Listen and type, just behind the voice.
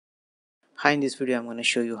Hi, in this video I'm going to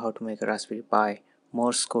show you how to make a Raspberry Pi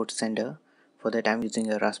Morse code sender. For that I'm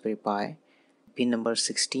using a Raspberry Pi. Pin number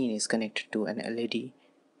 16 is connected to an LED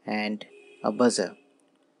and a buzzer.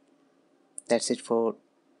 That's it for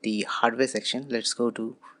the hardware section. Let's go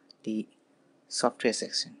to the software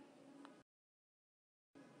section.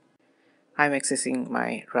 I'm accessing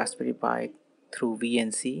my Raspberry Pi through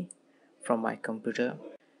VNC from my computer.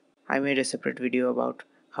 I made a separate video about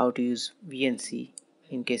how to use VNC.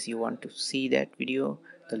 In case you want to see that video,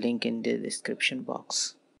 the link in the description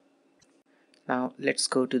box. Now let's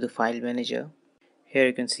go to the file manager. Here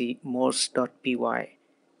you can see morse.py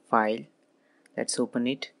file. Let's open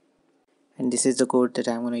it. And this is the code that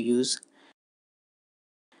I'm going to use.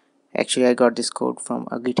 Actually, I got this code from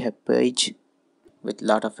a GitHub page with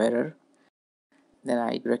lot of error. Then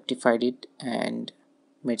I rectified it and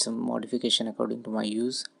made some modification according to my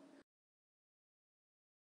use.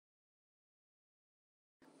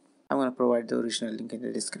 I'm going to provide the original link in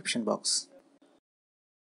the description box.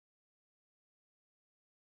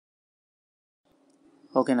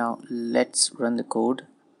 Okay, now let's run the code.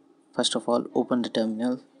 First of all, open the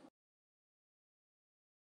terminal.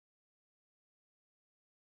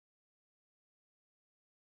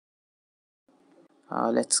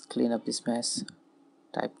 Let's clean up this mess.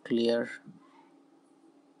 Type clear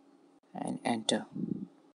and enter.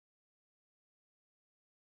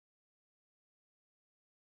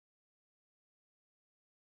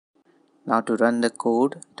 Now to run the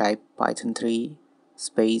code, type python 3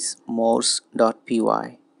 space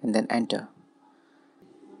morse.py and then enter.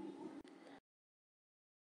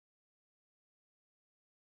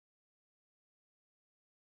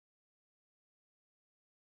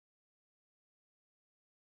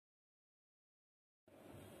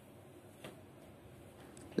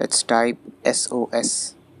 Let's type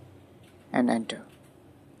SOS and enter.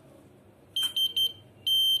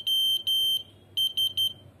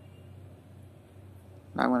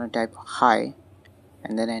 Now I'm going to type hi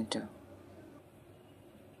and then enter.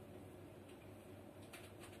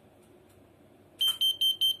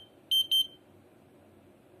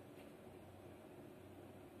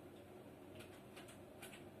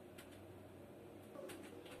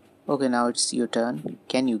 Okay, now it's your turn.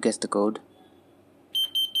 Can you guess the code?